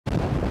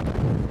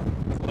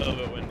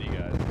little bit windy,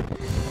 guys.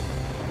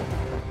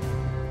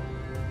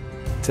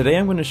 Today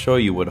I'm going to show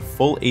you what a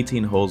full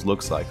 18 holes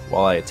looks like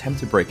while I attempt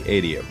to break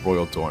 80 at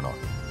Royal Dornoch,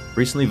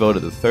 recently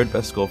voted the third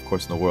best golf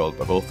course in the world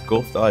by both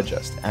Golf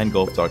Digest and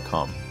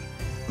Golf.com.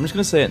 I'm just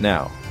going to say it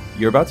now,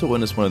 you're about to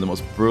witness one of the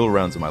most brutal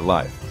rounds of my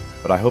life,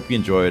 but I hope you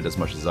enjoy it as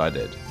much as I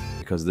did,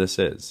 because this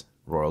is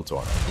Royal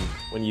Dornoch.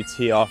 When you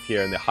tee off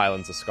here in the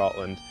Highlands of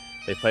Scotland,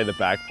 they play the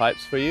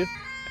bagpipes for you,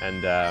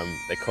 and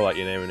they call out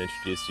your name and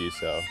introduce you,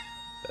 so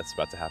that's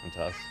about to happen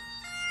to us.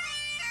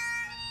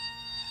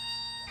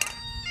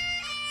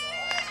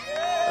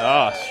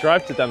 Oh,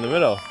 striped it down the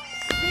middle.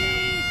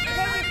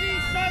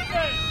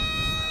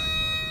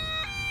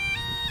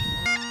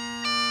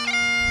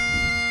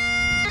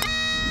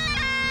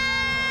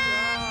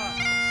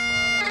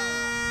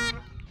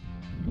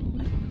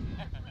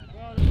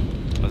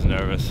 I was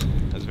nervous.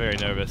 I was very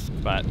nervous,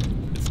 but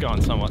it's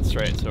gone somewhat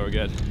straight, so we're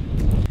good.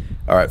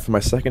 Alright, for my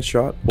second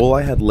shot, all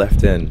I had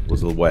left in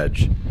was a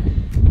wedge,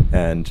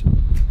 and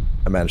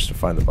I managed to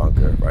find the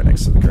bunker right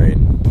next to the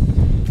green.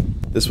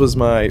 This was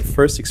my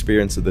first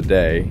experience of the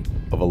day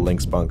of a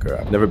links bunker.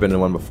 I've never been in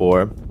one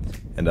before,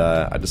 and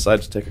I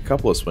decided to take a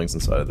couple of swings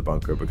inside of the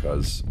bunker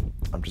because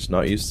I'm just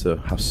not used to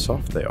how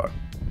soft they are.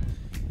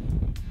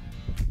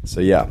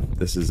 So yeah,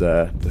 this is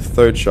the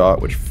third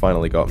shot, which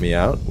finally got me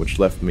out, which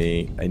left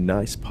me a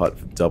nice putt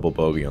for double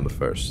bogey on the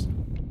first.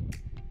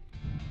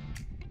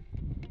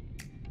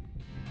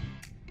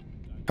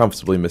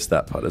 Comfortably missed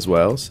that putt as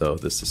well, so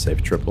this is a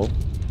safe triple.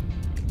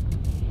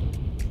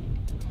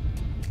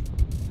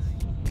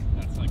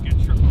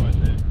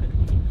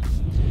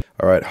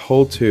 Alright,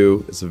 hole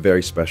 2 is a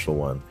very special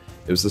one.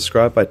 It was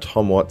described by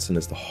Tom Watson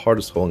as the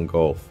hardest hole in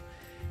golf.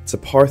 It's a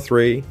par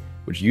 3,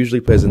 which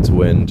usually plays into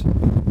wind,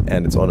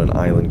 and it's on an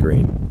island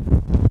green.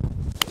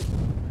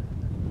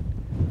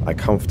 I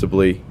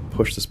comfortably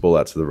pushed this ball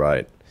out to the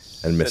right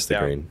and missed the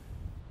green.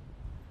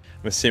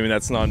 I'm assuming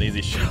that's not an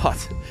easy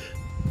shot.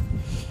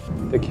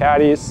 The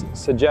caddy's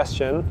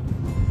suggestion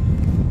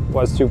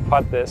was to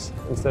putt this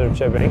instead of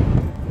chipping.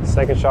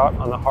 Second shot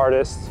on the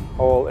hardest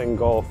hole in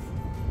golf,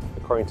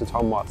 according to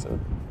Tom Watson.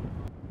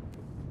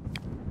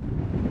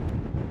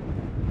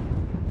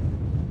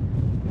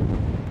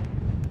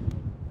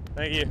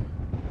 Thank you.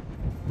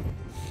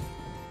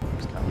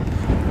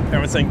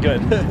 Everyone's saying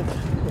good.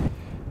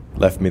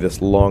 Left me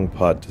this long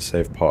putt to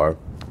save par.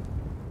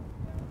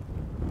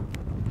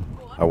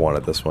 I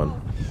wanted this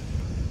one.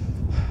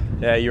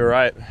 Yeah, you were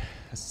right.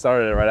 I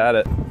started it right at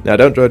it. Now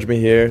don't judge me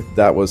here,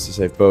 that was to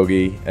save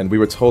bogey, and we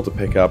were told to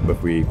pick up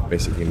if we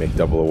basically make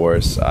double or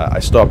worse. I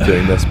stopped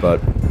doing this,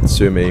 but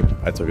sue me,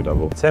 I took a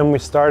double. Tim, we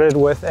started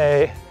with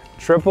a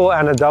triple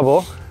and a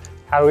double.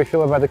 How do we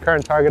feel about the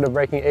current target of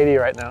breaking 80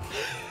 right now?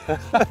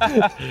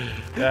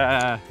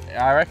 I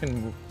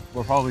reckon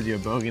we'll probably do a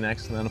bogey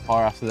next and then a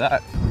par after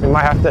that. We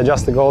might have to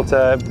adjust the goal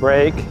to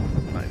break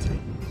 90.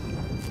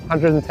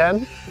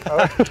 110?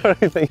 What do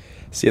you think?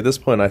 See, at this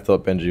point I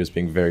thought Benji was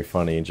being very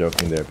funny and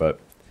joking there, but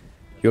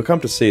you'll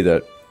come to see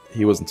that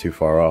he wasn't too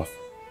far off.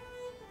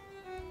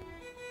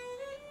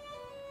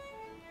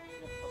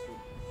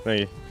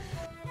 Thank you.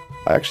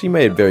 I actually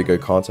made very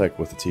good contact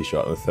with the tee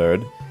shot in the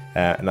third,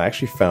 and I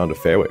actually found a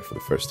fairway for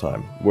the first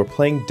time. We're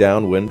playing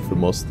downwind for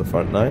most of the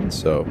front nine,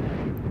 so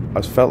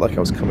I felt like I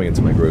was coming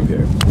into my groove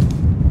here.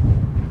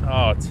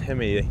 Oh,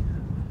 Timmy,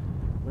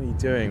 what are you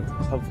doing?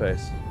 Club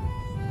face.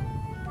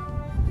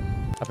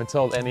 I've been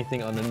told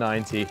anything under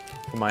 90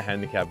 for my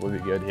handicap would be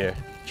good here.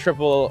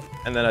 Triple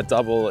and then a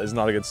double is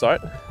not a good start.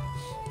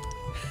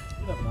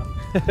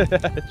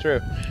 True.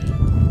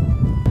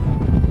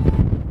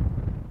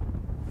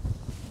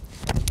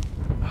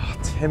 Oh,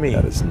 Timmy.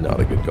 That is not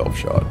a good golf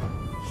shot.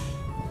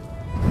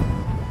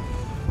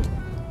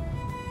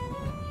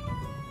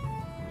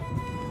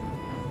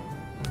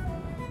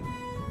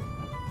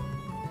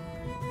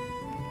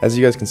 As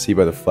you guys can see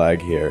by the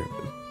flag here,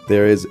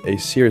 there is a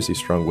seriously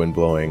strong wind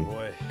blowing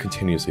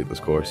continuously at this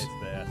course.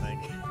 There, I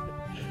think.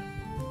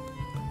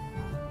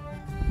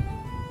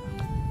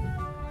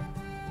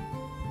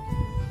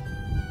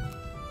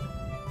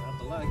 Not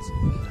the legs.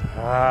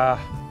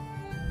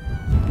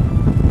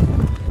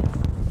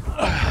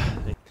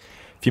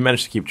 If you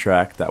managed to keep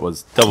track, that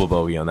was double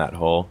bogey on that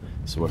hole,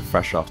 so we're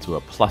fresh off to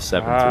a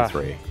 +7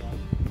 through 3.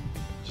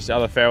 Just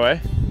out of the fairway.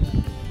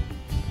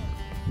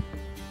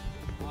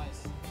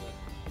 Nice.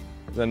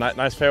 Is there a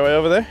nice fairway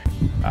over there?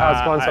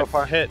 How's it going so I've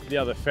far? hit the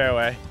other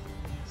fairway,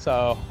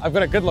 so I've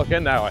got a good look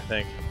in now, I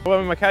think.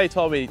 When my caddy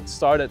told me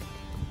start it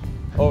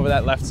over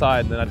that left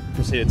side, then I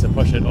proceeded to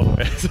push it all the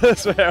way to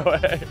this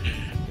fairway.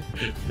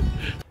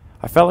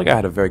 I felt like I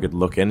had a very good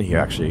look in here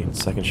actually.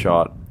 Second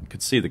shot,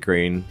 could see the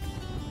green.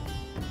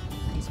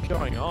 What's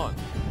going on?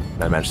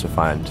 And I managed to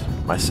find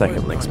my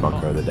second links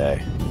bunker of the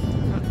day.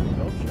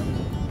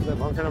 Is that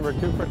bunker number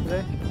 2 for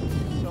today?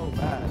 So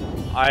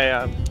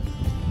bad.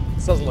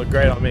 This doesn't look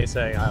great on me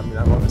saying,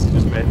 I've obviously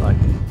just made like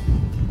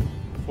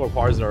 4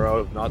 pars in a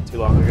row not too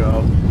long ago,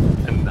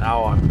 and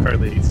now I'm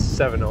currently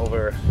 7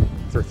 over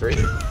through 3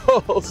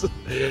 holes.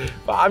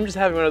 But I'm just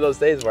having one of those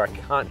days where I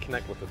can't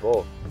connect with the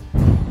ball.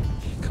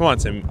 Come on,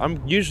 Tim.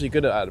 I'm usually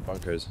good at out of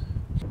bunkers.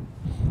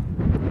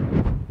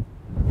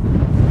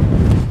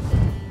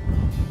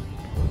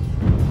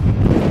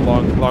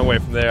 Long way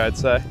from there, I'd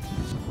say.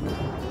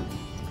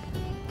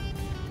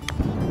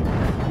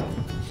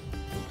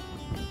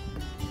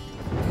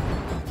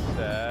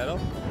 Settle.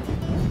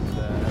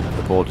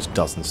 The ball just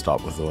doesn't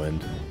stop with the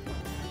wind.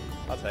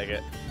 I'll take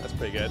it. That's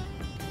pretty good.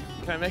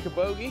 Can I make a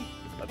bogey?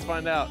 Let's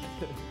find out.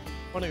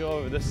 I want to go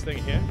over this thing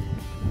here.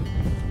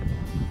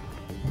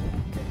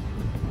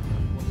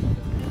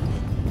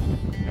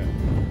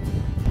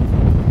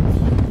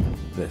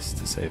 This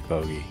to save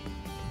bogey.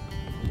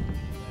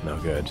 No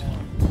good.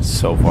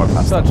 So far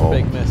past Such the hole. a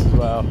big miss as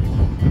well.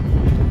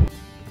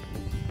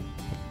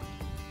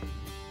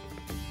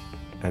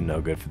 And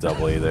no good for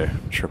double either.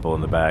 Triple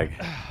in the bag.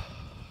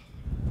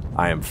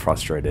 I am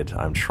frustrated.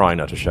 I'm trying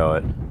not to show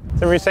it.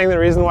 So we're saying the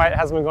reason why it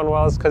hasn't been going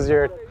well is because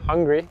you're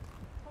hungry.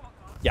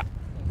 Yeah.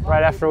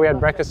 Right after we had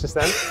breakfast just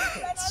then.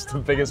 It's the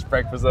biggest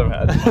breakfast I've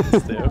had.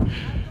 Too.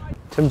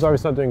 Tim's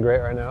obviously not doing great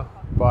right now,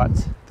 but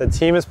the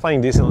team is playing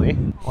decently.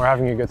 We're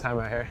having a good time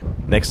out here.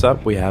 Next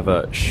up, we have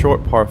a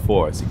short par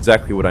 4. It's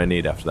exactly what I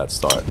need after that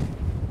start.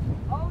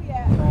 Oh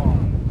yeah.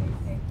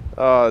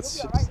 Oh,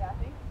 it's You'll be just... alright there, I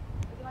think.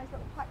 There's a nice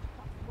little patch of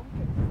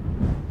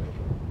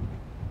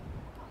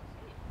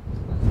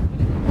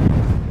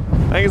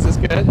bunkers. I think it's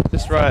good.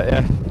 Just right,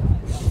 yeah.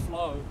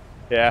 Flow.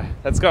 Yeah,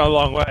 that's gone a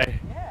long way.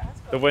 Yeah,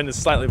 that's good. The wind is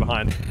slightly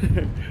behind.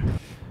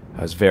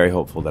 I was very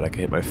hopeful that I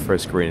could hit my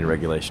first green in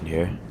regulation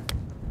here.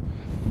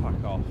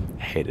 Fuck off.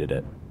 Hated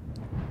it.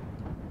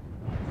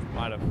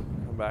 Might have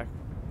come back.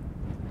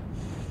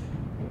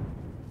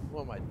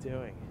 What am I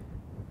doing?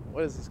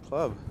 What is this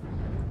club?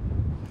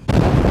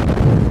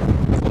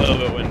 It's a little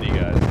bit windy,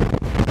 guys.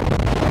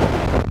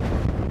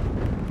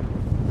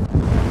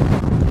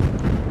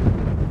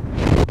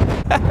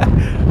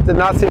 Did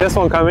not see this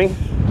one coming.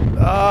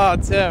 Oh,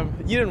 Tim,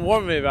 you didn't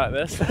warn me about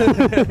this.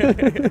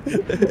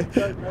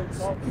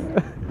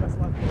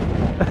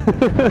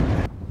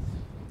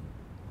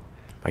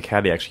 My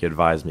caddy actually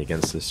advised me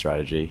against this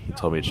strategy. He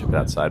told me to chip it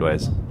out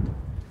sideways.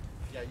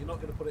 Yeah, you're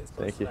not going to put it as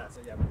close Thank to you. that, so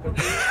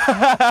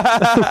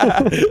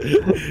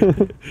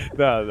yeah.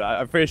 No, I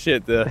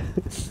appreciate the.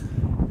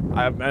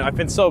 I've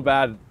been so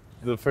bad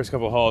the first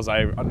couple of holes.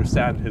 I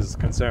understand his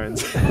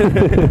concerns.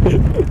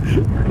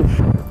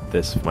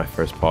 This is my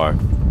first par.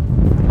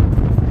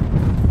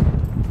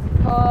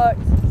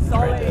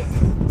 Solid.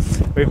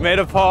 We've made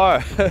a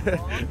par.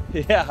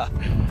 Yeah,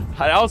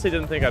 I honestly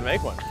didn't think I'd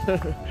make one.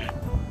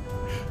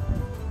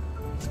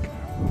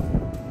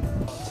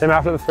 Tim,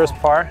 after the first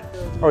par,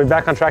 are we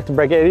back on track to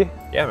break 80?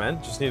 Yeah,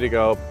 man, just need to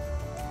go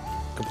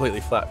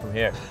completely flat from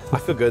here. I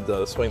feel good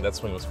though. That swing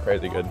was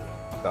crazy good.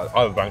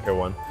 Oh, the bunker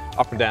one,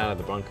 up and down at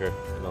the bunker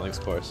in the links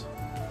course.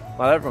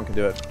 Not everyone can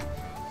do it.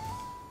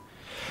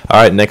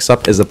 All right, next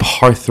up is a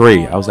par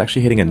 3. I was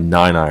actually hitting a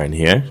 9-iron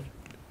here.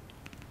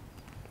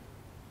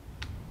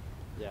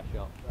 Yeah,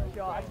 sure.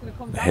 I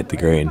hit the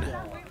green.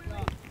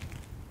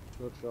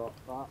 Good shot.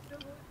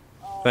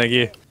 Thank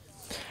you.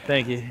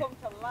 Thank you.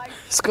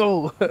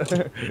 School.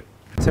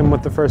 Tim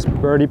with the first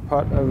birdie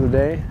putt of the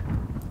day.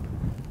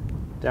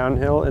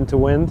 Downhill into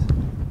wind.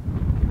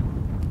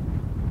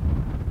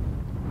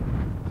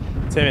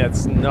 Timmy,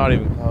 that's not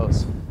even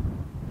close.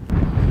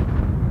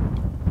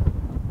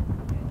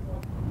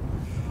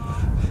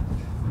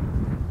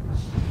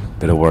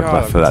 Bit of work God,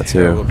 left for I'm that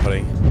terrible too.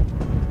 putting.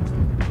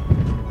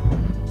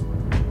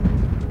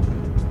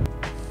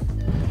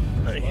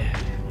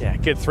 Yeah,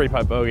 good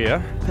 3-putt bogey,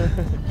 huh?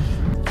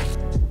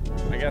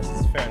 I guess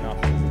it's fair enough.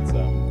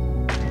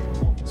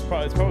 It's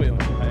probably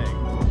only paying.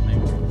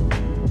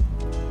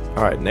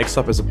 All right, next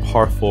up is a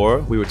par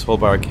 4. We were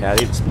told by our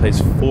caddy this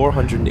plays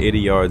 480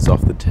 yards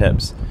off the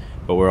tips,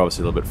 but we're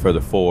obviously a little bit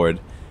further forward,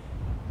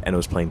 and it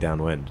was playing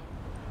downwind,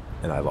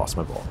 and I lost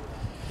my ball.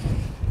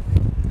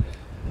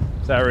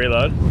 Is that a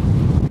reload?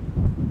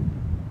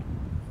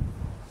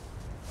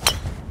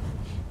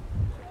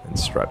 And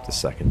striped the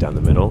second down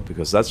the middle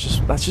because that's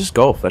just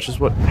golf. That's just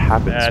what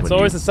happens. Yeah, it's when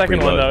always you the second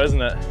one reload. though,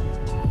 isn't it?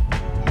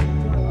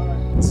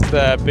 It's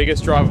the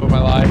biggest drive of my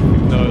life,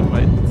 even though it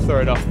might throw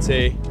it off the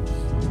tee.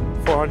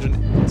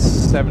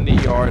 470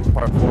 yards,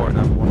 par 4, and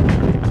I'm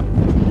 130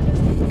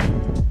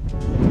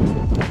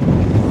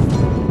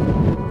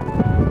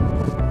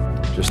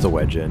 now. Just a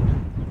wedge in.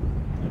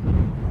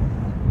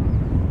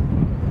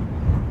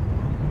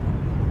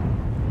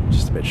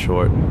 Just a bit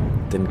short.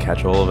 Didn't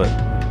catch all of it.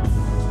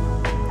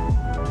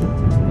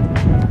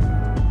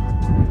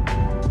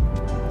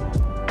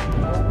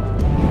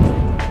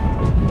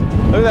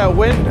 Look at that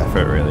wind.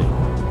 Effort, really.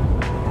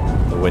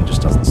 The wind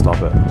just doesn't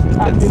stop it.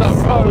 It's so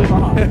rolling.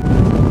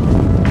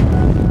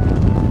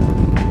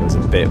 It was a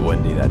bit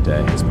windy that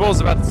day. This ball's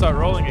about to start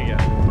rolling again.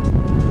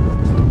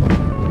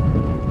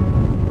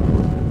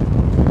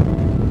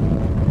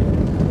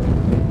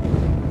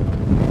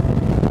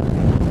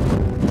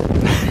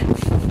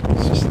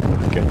 It's just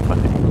not good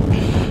putting.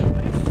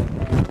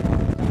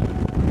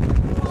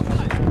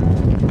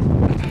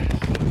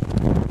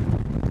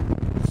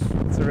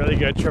 It's a really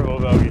good triple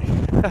bogey.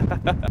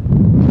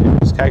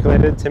 Just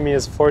calculated. Timmy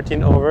is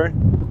 14 over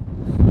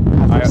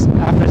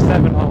after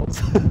 7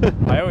 holes.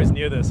 I always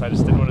knew this, I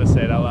just didn't want to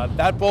say it out loud.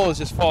 That ball is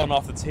just falling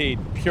off the tee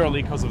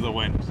purely because of the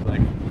wind, like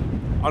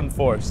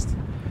unforced.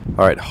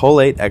 Alright, hole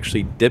 8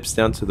 actually dips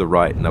down to the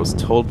right, and I was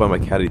told by my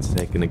caddy to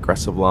take an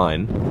aggressive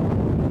line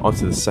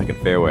onto the second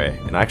fairway,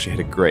 and I actually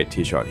hit a great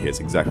tee shot here. It's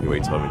exactly what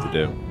he told me to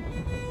do.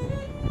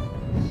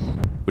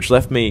 Which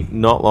left me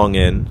not long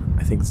in.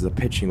 I think there's a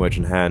pitching wedge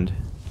in hand.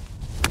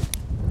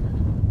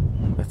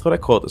 I thought I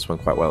caught this one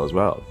quite well as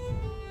well.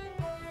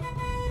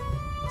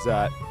 Is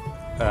that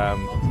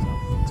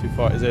too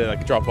far? Is it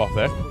like a drop off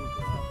there?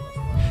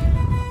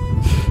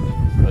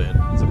 Brilliant.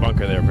 There's a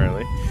bunker there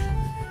apparently.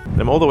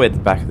 I'm all the way at the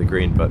back of the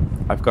green, but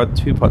I've got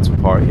 2 putts for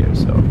par here,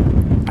 so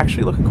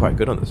actually looking quite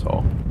good on this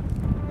hole.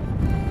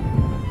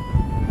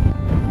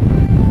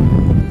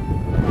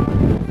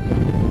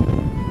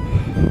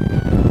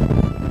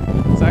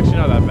 It's actually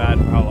not that bad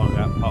for how long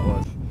that putt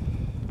was.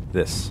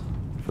 This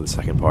for the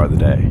second par of the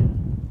day.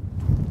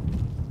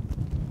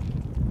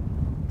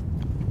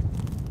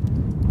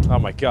 Oh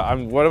my god,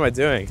 what am I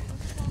doing?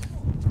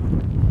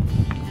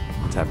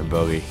 Tapping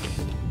bogey.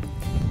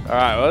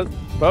 Alright, well,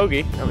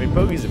 bogey. I mean,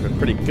 bogeys have been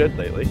pretty good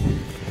lately.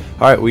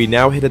 Alright, we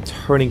now hit a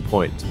turning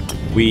point.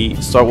 We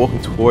start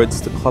walking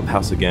towards the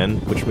clubhouse again,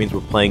 which means we're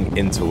playing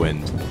into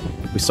wind.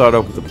 We started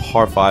off with a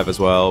par 5 as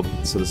well,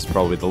 so this is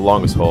probably the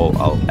longest hole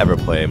I'll ever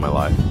play in my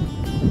life.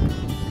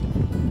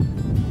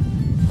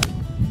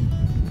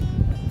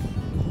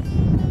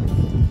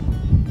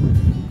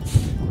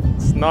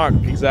 It's not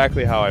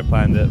exactly how I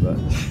planned it, but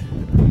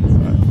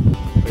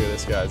look at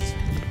this, guys.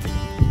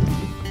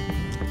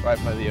 Right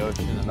by the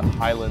ocean in the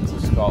Highlands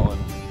of Scotland.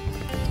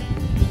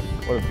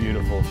 What a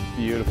beautiful,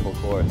 beautiful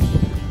course.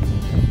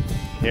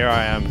 Here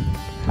I am,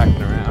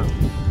 hacking around.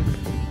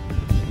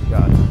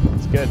 God,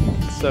 it's good.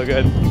 It's so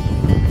good.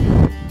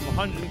 I'm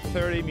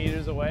 130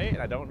 meters away,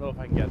 and I don't know if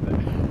I can get there.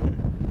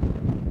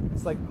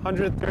 It's like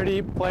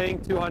 130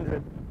 playing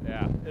 200.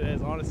 Yeah, it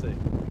is, honestly.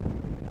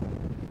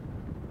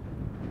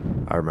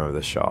 I remember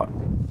this shot.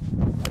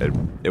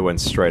 It went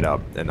straight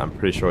up, and I'm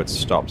pretty sure it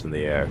stopped in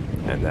the air,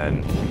 and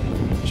then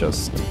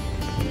just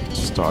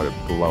started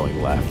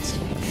blowing left.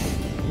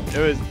 It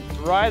was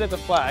right at the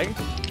flag.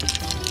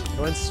 It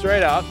went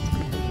straight up,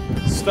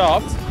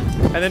 stopped,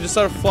 and then just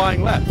started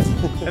flying left.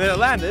 And then it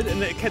landed,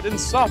 and it didn't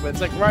stop.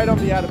 It's like right on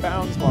the out of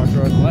bounds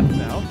marker on the left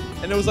now,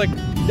 and it was like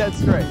dead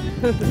straight.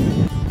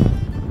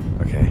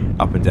 Okay,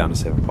 up and down to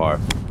 7 par.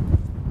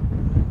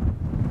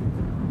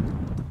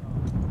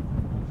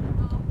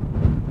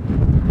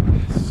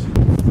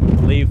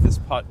 I believe this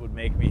putt would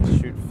make me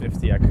shoot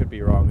 50. I could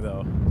be wrong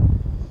though.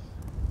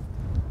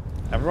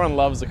 Everyone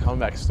loves a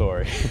comeback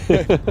story.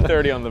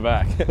 30 on the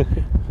back.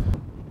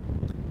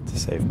 To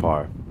save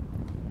par.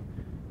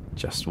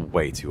 Just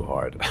way too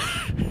hard. I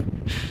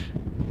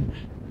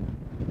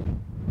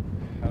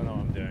don't know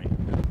what I'm doing.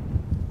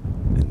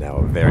 And now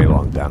a very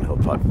long downhill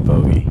putt for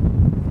bogey.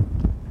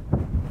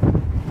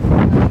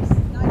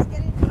 Nice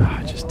getting.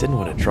 I just didn't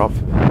want to drop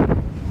it.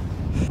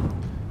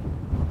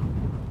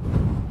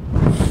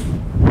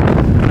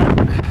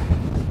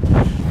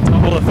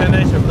 Tumble to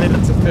finish. I believe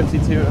it's a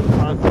 52 in the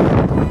front.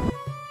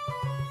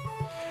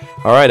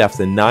 Alright,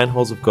 after 9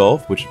 holes of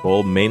golf, which have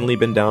all mainly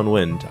been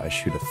downwind, I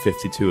shoot a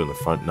 52 in the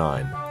front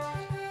 9.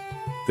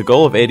 The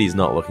goal of 80 is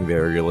not looking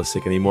very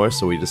realistic anymore,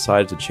 so we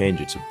decided to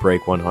change it to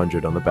break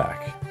 100 on the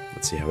back.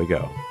 Let's see how we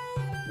go.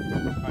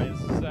 Alright,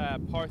 this is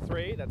par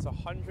 3. That's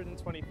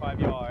 125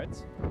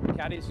 yards.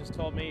 Caddy's just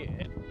told me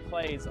it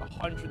plays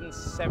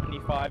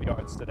 175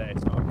 yards today,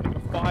 so I'm putting a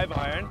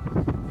 5-iron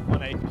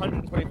on a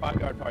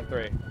 125-yard par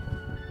 3.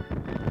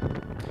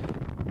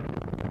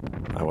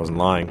 I wasn't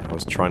lying. I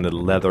was trying to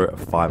leather a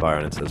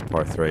 5-iron into this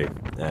par 3,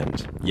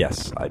 and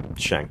yes, I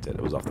shanked it.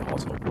 It was off the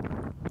hosel.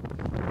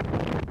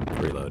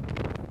 Reload.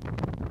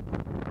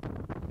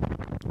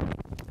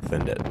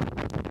 Thinned it.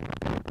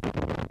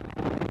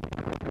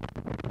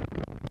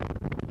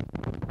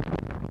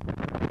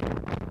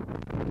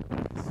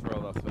 Throw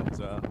off things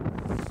out.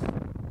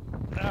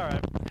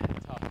 Alright,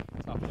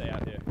 tough day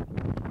out here.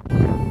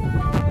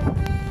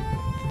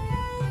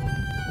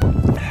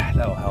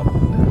 That'll help.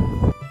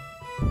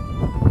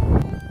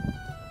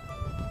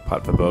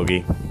 Putt for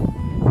bogey.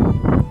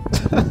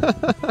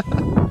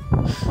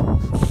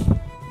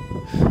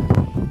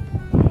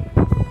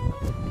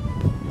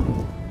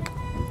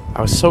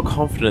 I was so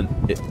confident.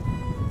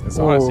 It's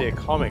honestly a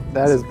comic.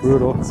 That is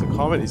brutal. It's a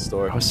comedy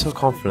story. I was so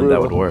confident that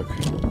would work. I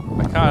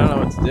kind of don't know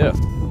what to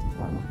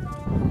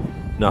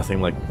do. Nothing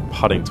like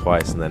putting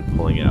twice and then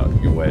pulling out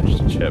your wedge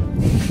to chip.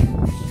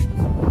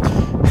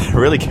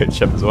 Really good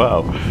chip as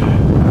well.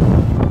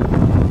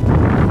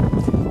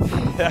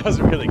 That was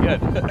really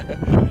good.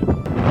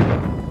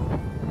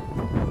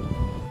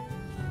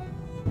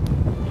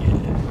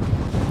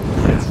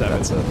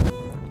 That's it.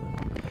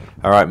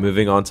 Alright,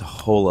 moving on to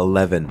hole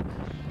 11.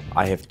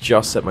 I have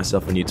just set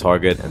myself a new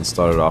target and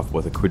started off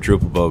with a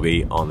quadruple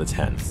bogey on the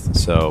 10th.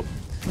 So,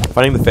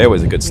 finding the fairway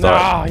is a good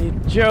start. No, you're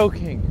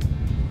joking.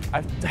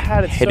 I've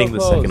had it Hitting so the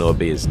close. second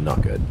OB is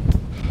not good.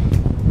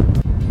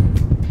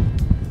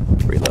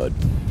 Reload.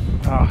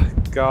 Oh,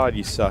 God,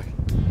 you suck.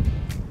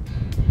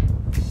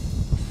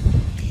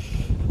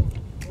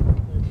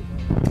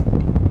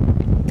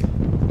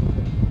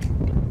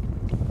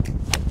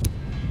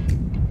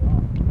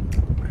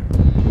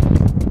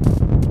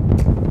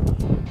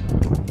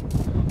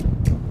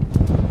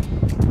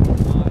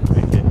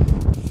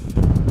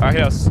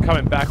 I was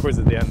coming backwards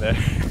at the end there.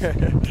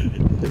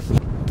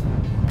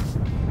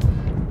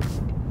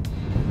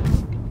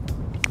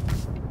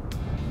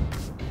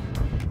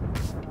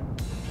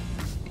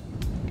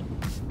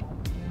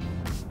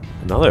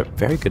 Another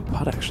very good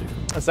putt, actually.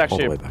 That's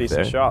actually All a the way back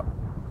decent there. shot.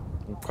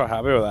 I'm quite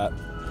happy with that.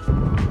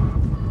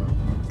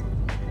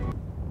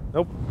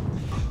 Nope.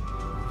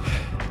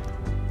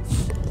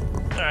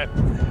 All right.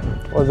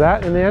 What was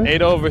that in the end?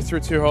 8 over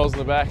through 2 holes in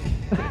the back.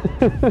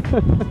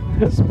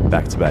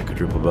 Back-to-back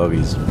quadruple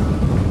bogeys.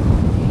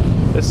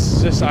 This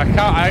is just,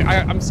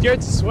 I'm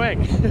scared to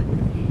swing.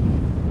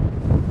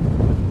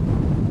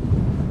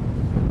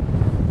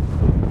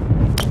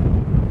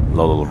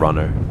 Low little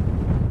runner.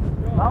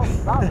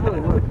 That really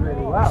worked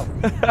really well.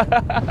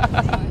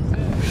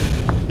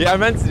 Yeah, I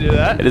meant to do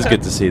that. It is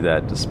good to see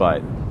that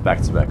despite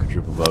back-to-back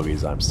quadruple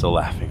bogeys, I'm still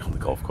laughing on the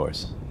golf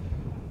course.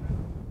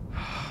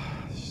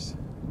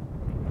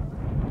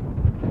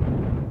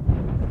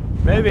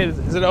 Maybe,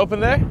 is it open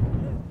there?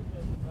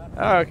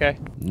 Oh, okay.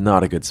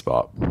 Not a good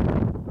spot.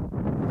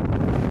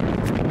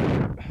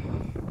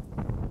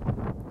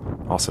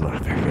 Also not a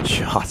very good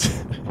shot.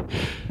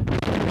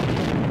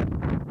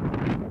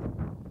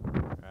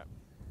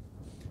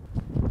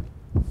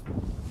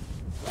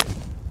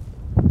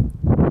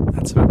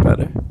 That's a bit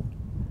better.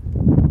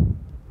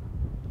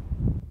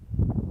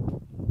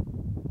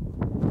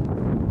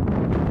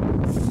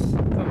 It's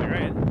on the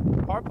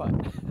green. Par putt.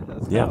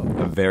 Let's Yeah,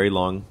 go. a very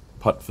long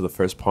putt for the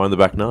first par on the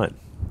back nine.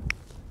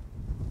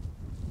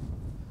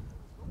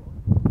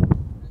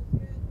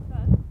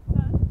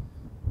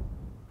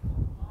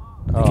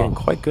 Again,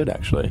 quite good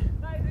actually.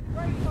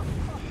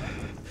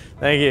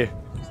 Thank you.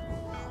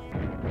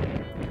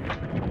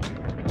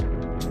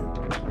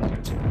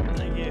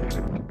 Thank you.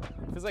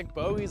 Feels like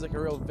bogey's like a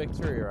real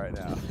victory right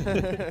now.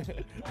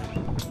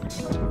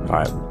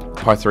 Alright,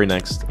 par 3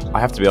 next. I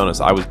have to be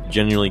honest, I was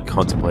genuinely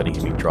contemplating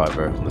hitting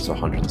driver on this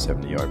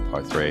 170-yard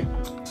par 3.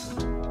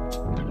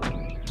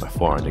 My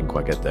forehand didn't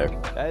quite get there.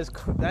 That is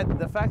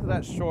the fact that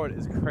that's short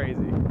is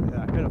crazy.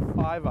 I could have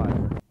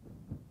 5-iron.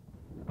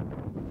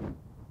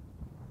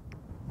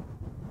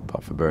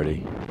 Putt for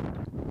birdie.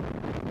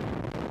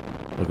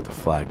 Look at the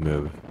flag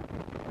move.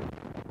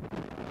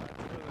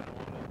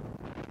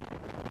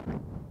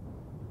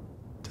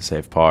 To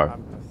save par.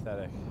 I'm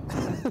pathetic.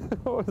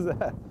 What was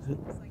that?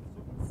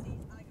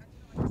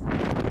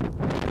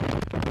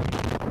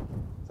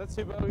 Is that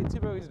two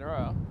bogeys in a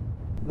row?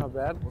 Not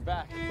bad. We're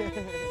back.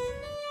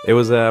 It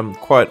was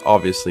quite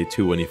obviously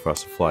too windy for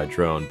us to fly a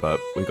drone, but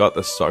we got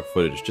the stock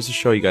footage just to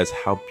show you guys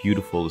how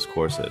beautiful this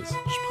course is.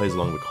 It just plays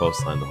along the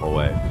coastline the whole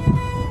way.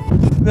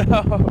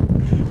 No.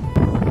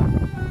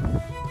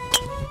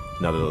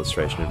 Another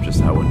illustration of just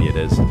how windy it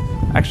is.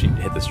 I actually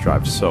hit this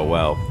drive so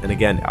well, and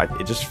again,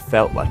 it just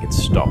felt like it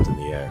stopped in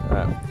the air.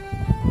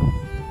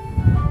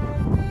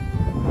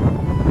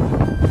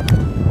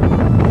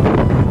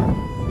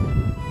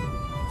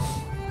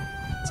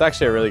 It's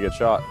actually a really good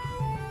shot.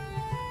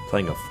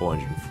 Playing a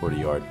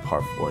 440-yard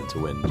par 4 into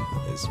wind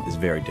is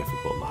very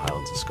difficult in the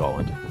Highlands of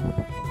Scotland.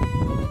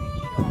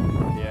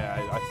 Yeah,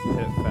 I hit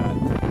it fat.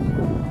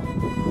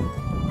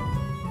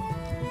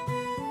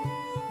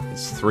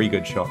 It's 3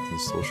 good shots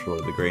and still short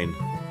of the green.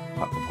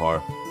 Putt for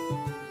par.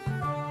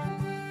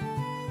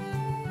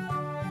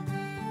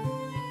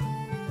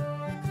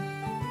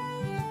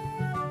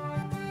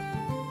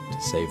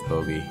 To save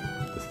bogey,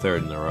 the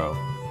 3rd in a row.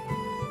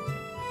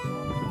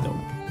 Nope.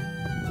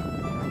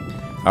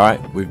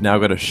 Alright, we've now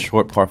got a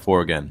short par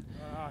 4 again.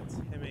 Oh,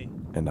 Timmy.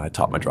 And I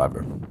topped my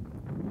driver.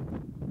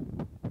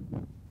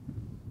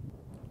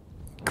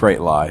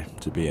 Great lie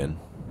to be in.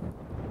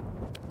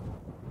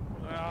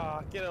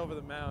 Ah, get over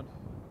the mound.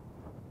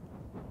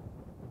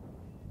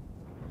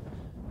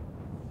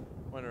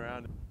 Went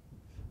around.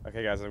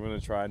 Okay, guys, I'm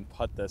gonna try and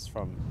putt this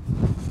from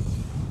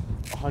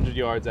 100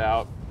 yards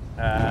out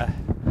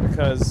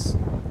because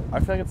I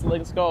feel like it's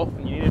links golf,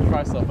 and you need to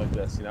try stuff like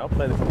this. You know,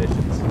 play the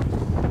conditions.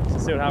 So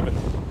see what happens.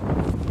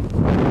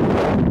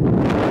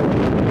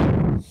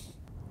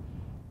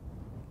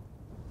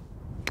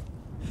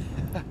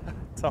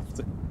 Tough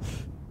to.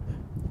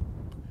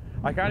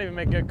 I can't even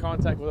make good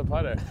contact with a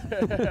putter.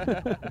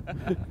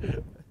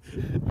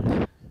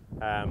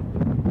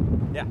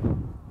 Yeah,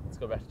 let's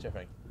go back to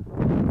chipping.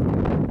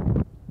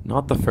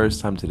 Not the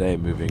first time today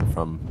moving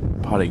from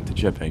putting to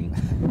chipping.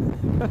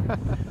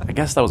 I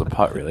guess that was a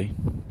putt, really.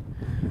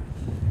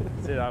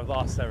 Dude, I've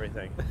lost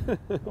everything.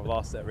 I've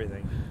lost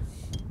everything.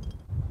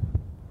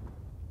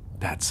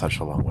 That's such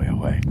a long way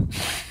away.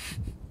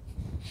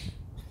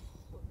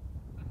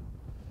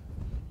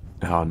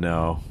 Oh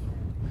no.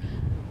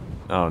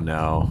 Oh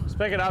no. Just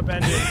pick it up,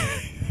 Benji.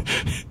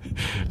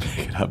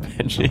 Pick it up,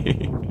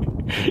 Benji.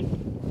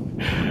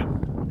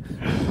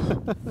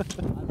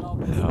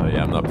 Oh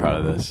yeah, I'm not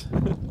proud of this.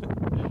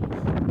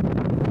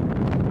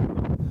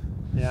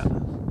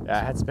 Yeah,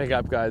 I had to pick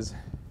up, guys.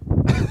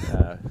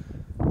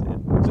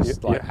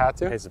 Just You had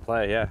to? pace of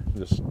play, yeah.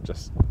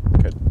 Just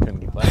couldn't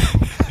keep playing.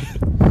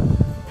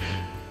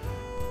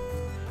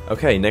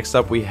 Okay, next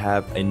up we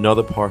have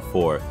another par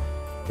 4.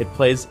 It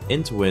plays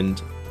into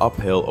wind,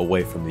 uphill,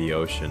 away from the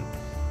ocean.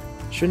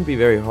 Shouldn't be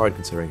very hard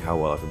considering how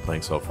well I've been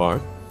playing so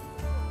far.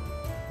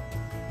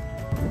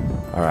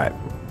 Alright,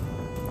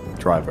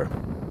 driver.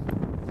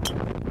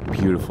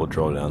 Beautiful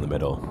draw down the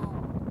middle.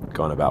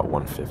 Going about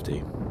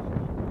 150.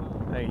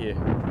 Thank you.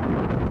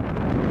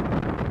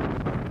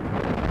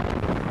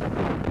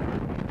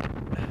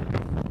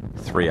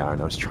 Three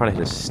iron. I was trying to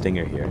hit a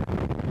stinger here.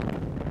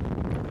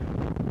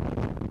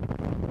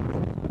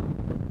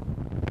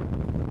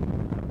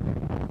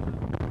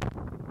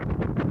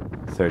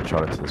 Third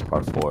shot into this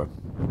par 4.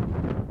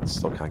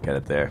 Still can't get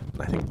it there.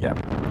 I think, yeah,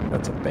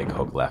 that's a big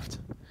hook left.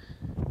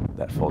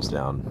 That falls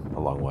down a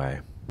long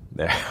way.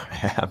 There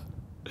I am.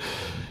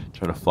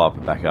 Trying to flop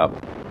it back up.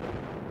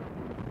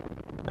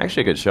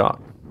 Actually a good shot.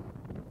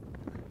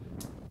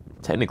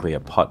 Technically a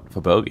putt for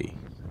bogey.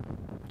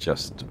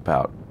 Just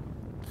about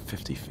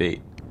 50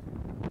 feet.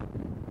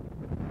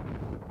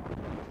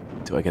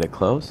 Do I get it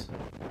close?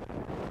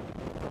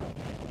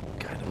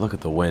 God, look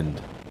at the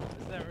wind.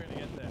 It's never gonna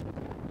get there.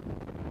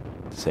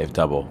 Save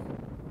double.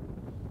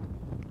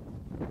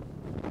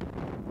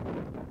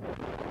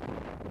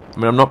 I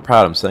mean, I'm not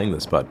proud I'm saying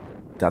this, but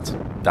that's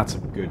a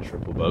good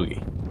triple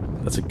bogey.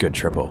 That's a good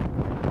triple.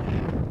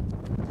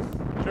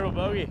 Triple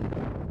bogey.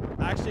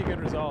 Actually a good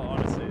result,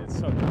 honestly. It's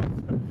so tough.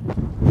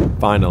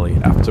 Finally,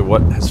 after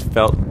what has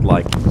felt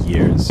like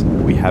years,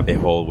 we have a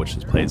hole which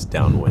is plays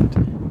downwind.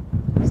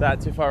 Is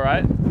that too far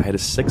right? I had a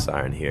 6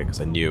 iron here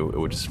because I knew it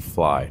would just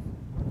fly.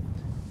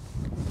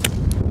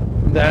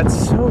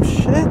 That's so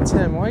shit,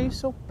 Tim. Why are you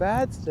so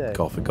bad today?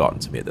 Golf had gotten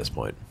to me at this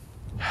point.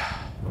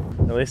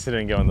 At least it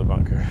didn't go in the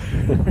bunker.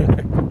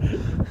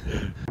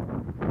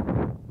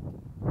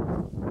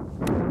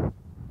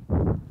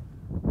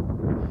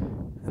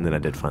 And then I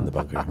did find the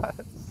bunker.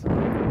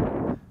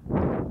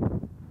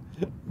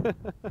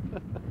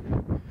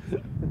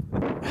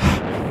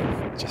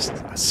 Just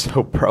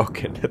so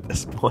broken at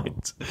this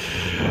point.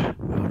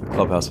 Oh, the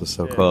clubhouse was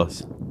so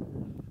close.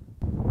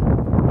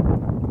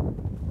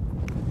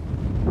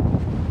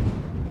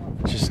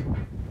 Just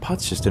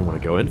putts just didn't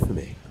want to go in for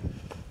me.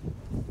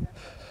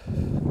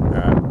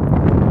 Alright.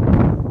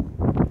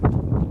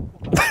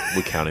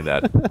 We're counting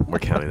that. We're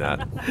counting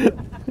that.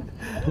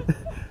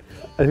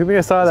 I think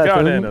I saw that. It's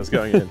going Tim. in, it was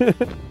going in.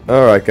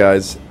 Alright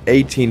guys,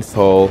 18th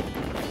hole,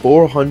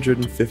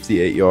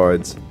 458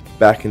 yards,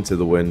 back into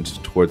the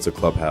wind towards the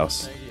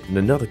clubhouse, and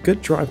another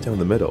good drive down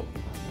the middle.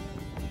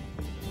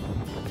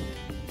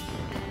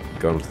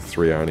 Going with the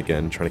 3 iron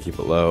again, trying to keep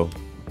it low.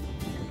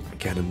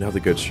 Again, another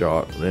good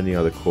shot on any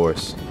other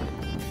course.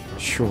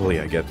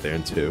 Surely I get there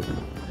in 2,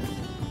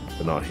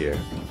 but not here.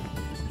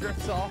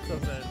 Drifts off,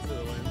 doesn't it, into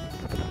the wind?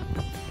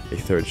 A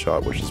 3rd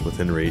shot, which is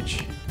within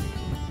reach.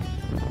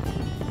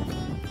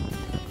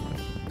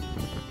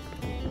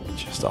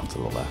 Just off to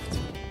the left.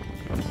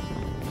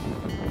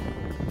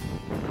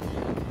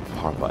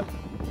 Par putt.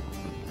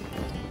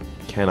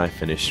 Can I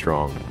finish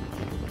strong?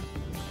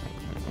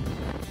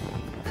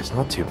 It's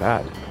not too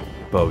bad.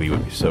 Bogey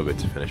would be so good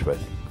to finish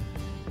with.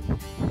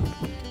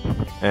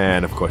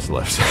 And of course the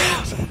left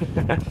side.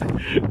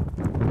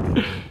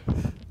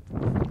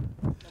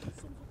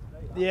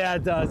 Yeah,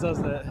 it does,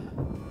 doesn't it?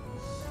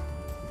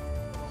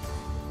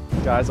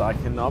 Guys, I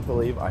cannot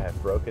believe I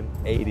have broken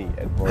 80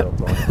 at Royal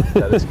Dornoch.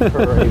 That is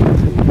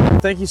crazy.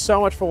 Thank you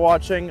so much for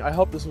watching. I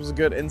hope this was a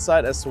good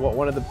insight as to what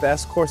one of the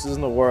best courses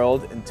in the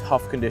world in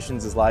tough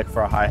conditions is like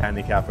for a high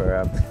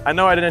handicapper. I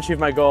know I didn't achieve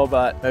my goal,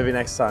 but maybe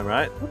next time,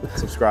 right?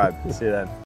 Subscribe. See you then.